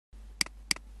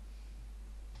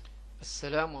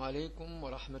السلام عليكم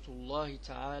ورحمة الله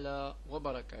تعالى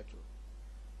وبركاته.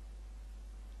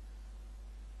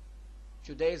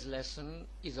 Today's lesson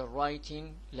is a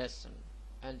writing lesson,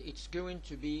 and it's going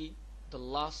to be the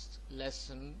last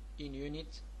lesson in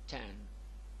Unit 10.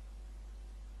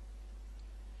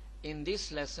 In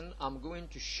this lesson, I'm going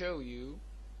to show you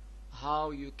how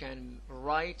you can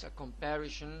write a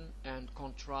comparison and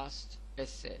contrast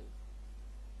essay.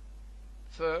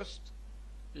 First,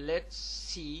 let's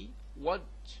see what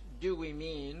do we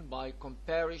mean by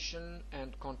comparison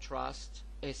and contrast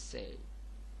essay.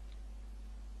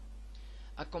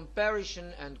 A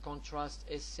comparison and contrast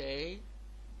essay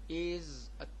is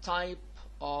a type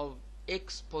of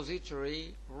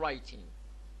expository writing.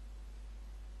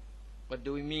 What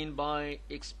do we mean by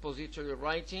expository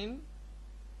writing?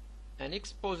 An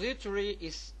expository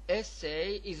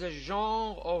essay is a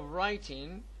genre of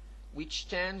writing which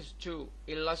tends to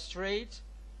illustrate,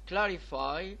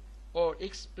 clarify, or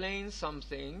explain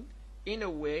something in a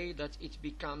way that it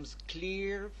becomes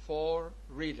clear for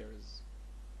readers.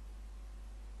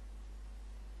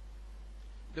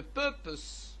 The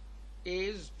purpose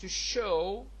is to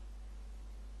show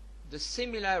the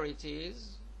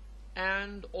similarities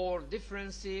and or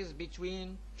differences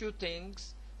between two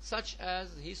things, such as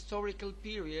historical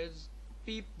periods,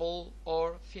 people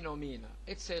or phenomena,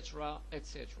 etc.,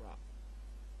 etc.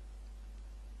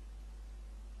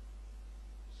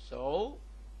 So,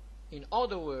 in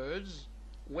other words,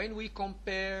 when we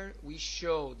compare, we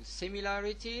show the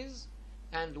similarities,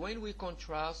 and when we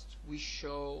contrast, we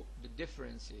show the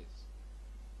differences.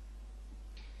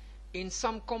 In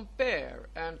some compare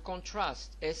and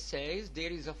contrast essays,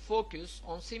 there is a focus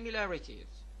on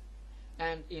similarities,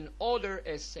 and in other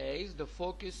essays, the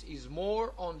focus is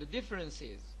more on the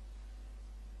differences,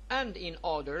 and in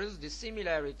others, the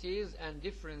similarities and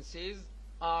differences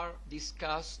are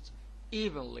discussed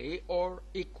evenly or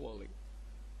equally,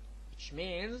 which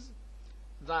means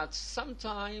that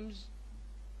sometimes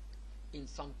in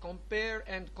some compare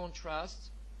and contrast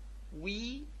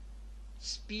we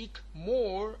speak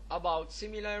more about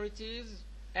similarities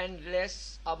and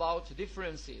less about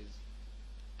differences,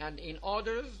 and in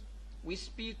others we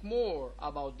speak more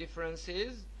about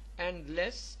differences and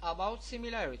less about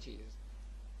similarities,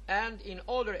 and in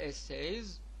other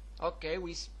essays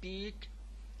we speak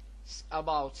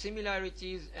about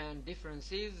similarities and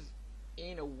differences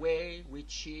in a way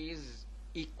which is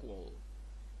equal.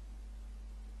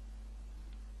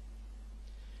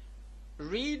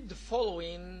 Read the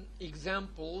following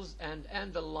examples and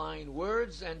underline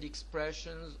words and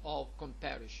expressions of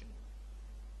comparison.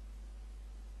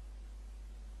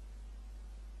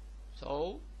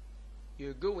 So,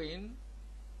 you're going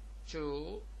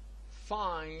to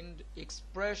find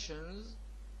expressions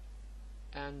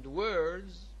and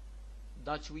words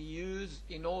that we use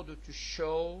in order to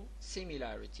show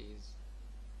similarities.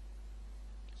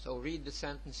 So read the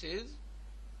sentences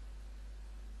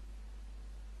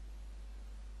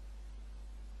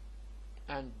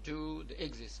and do the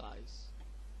exercise.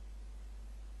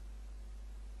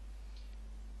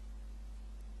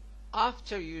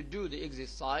 After you do the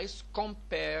exercise,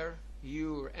 compare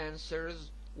your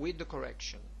answers with the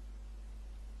correction.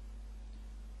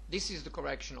 This is the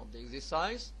correction of the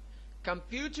exercise.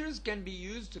 Computers can be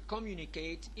used to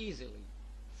communicate easily,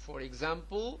 for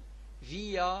example,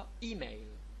 via email.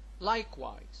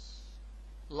 Likewise.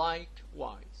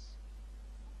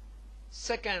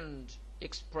 Second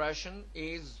expression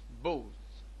is both.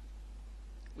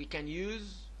 We can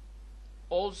use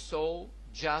also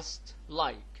just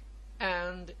like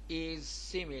and is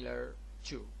similar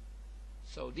to.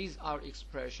 So these are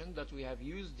expressions that we have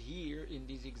used here in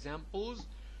these examples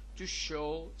to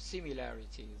show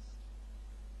similarities.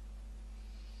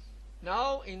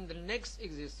 Now in the next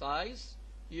exercise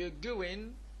you're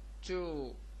going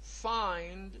to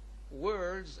find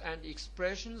words and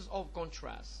expressions of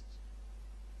contrast.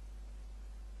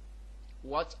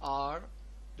 What are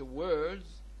the words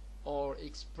or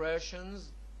expressions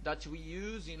that we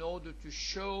use in order to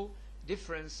show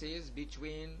differences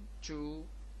between two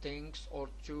things or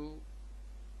two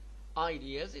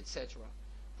ideas, etc.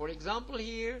 For example,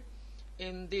 here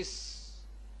in these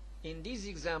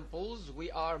examples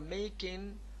we are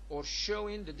making or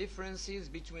showing the differences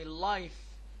between life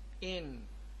in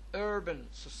urban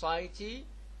society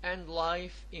and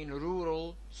life in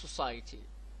rural society.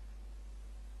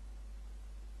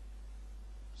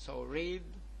 So read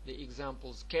the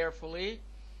examples carefully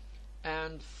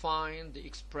and find the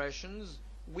expressions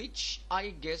which I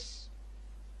guess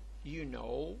you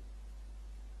know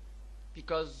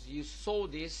because you saw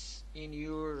this in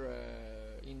your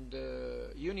in the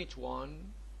unit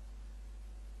 1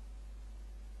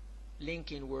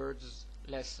 linking words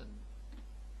lesson.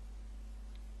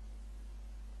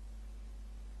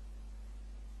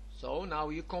 So now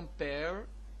you compare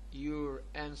your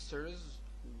answers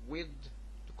with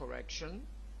the correction.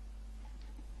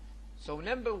 So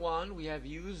number 1, we have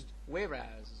used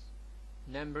whereas.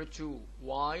 Number 2,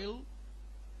 while,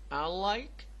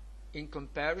 unlike, in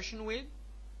comparison with,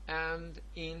 and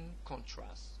in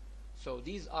contrast. So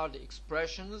these are the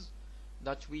expressions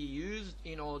that we used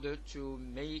in order to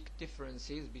make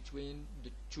differences between the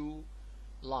two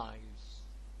lives.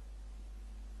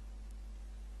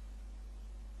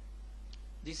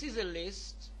 This is a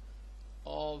list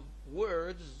of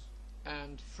words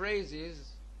and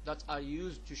phrases that are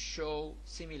used to show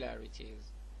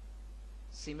similarities.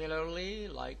 Similarly,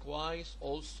 likewise,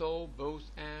 also, both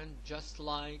and, just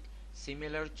like,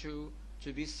 similar to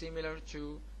be similar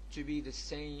to be the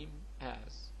same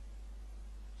as.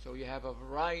 So you have a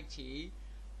variety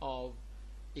of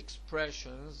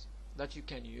expressions that you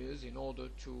can use in order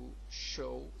to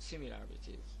show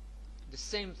similarities. The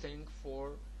same thing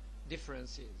for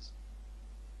differences.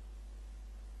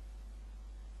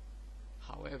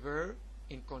 However,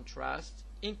 in contrast,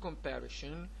 in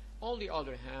comparison, on the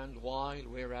other hand, while,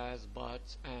 whereas, but,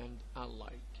 and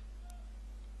unlike.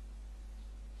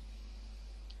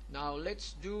 Now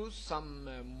let's do some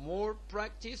more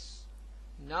practice.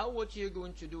 Now what you're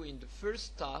going to do in the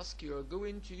first task, you're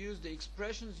going to use the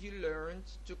expressions you learned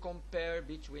to compare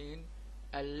between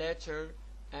a letter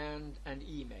and an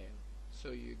email. So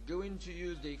you're going to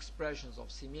use the expressions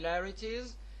of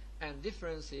similarities and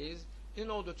differences in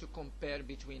order to compare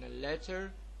between a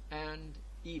letter and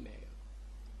email.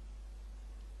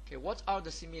 Okay, what are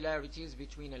the similarities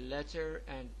between a letter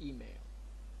and email?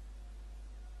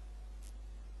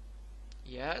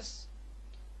 Yes,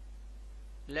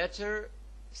 letter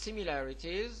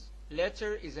similarities.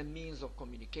 Letter is a means of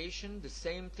communication. The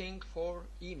same thing for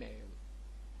email.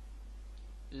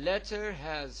 Letter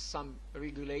has some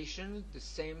regulation. The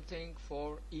same thing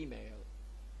for email.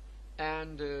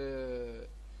 And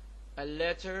a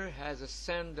letter has a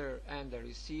sender and a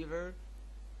receiver,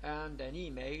 and an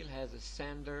email has a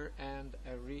sender and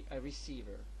a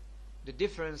receiver. The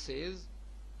differences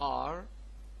are: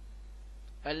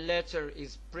 a letter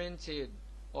is printed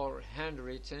or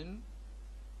handwritten,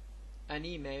 an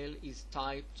email is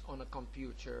typed on a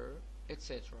computer,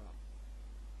 etc.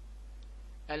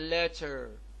 A letter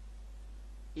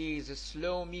is a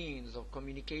slow means of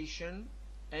communication,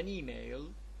 an email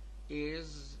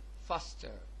is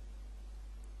faster.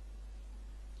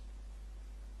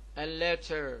 A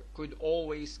letter could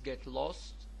always get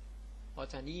lost,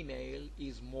 but an email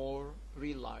is more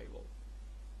reliable.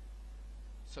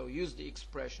 So use the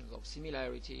expressions of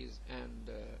similarities and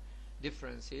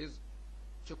differences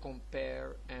to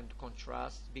compare and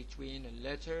contrast between a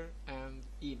letter and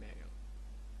email.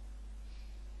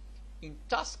 In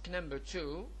task number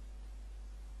 2,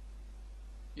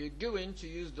 you're going to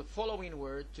use the following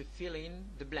word to fill in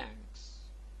the blanks.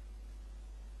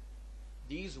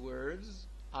 These words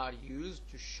are used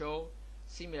to show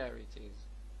similarities,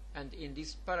 and in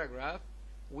this paragraph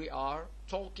we are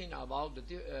talking about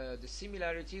the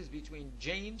similarities between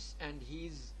James and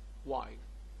his wife.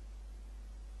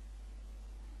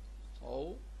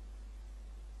 So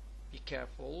be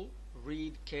careful,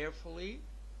 read carefully,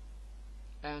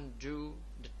 and do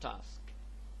the task.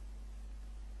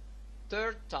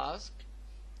 Third task,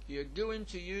 you're going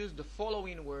to use the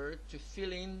following word to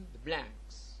fill in the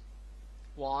blanks: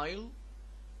 while,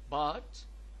 but,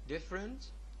 different,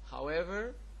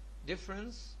 however,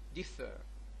 difference, differ.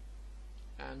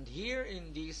 And here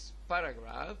in this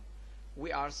paragraph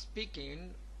we are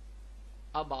speaking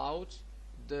about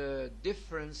the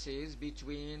differences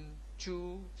between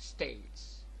two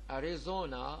states,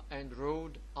 Arizona and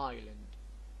Rhode Island.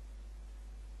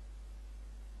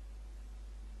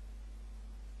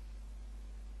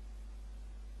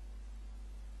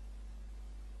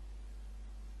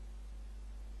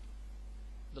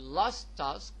 The last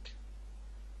task,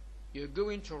 you're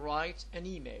going to write an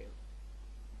email.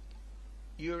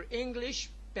 Your English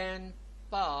pen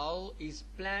pal is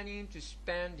planning to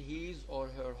spend his or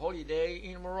her holiday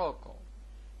in Morocco.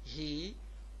 He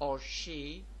or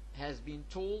she has been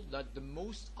told that the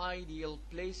most ideal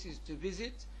places to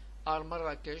visit are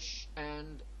Marrakesh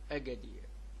and Agadir.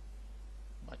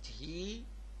 But he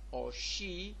or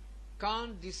she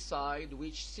can't decide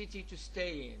which city to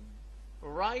stay in.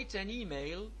 Write an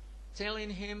email telling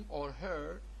him or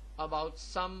her about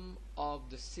some of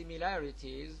the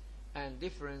similarities and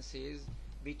differences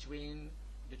between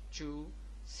the two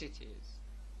cities.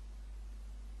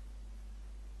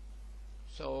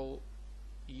 So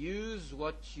use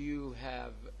what you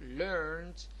have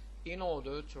learned in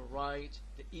order to write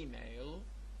the email.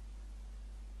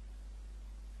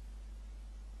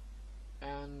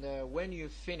 And when you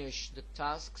finish the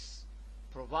tasks,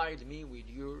 provide me with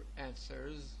your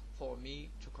answers for me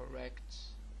to correct.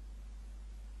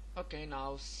 Okay,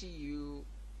 now see you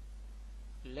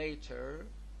later.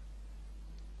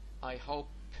 I hope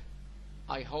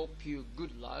you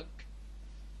good luck.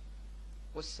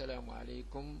 والسلام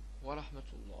عليكم ورحمة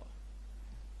الله.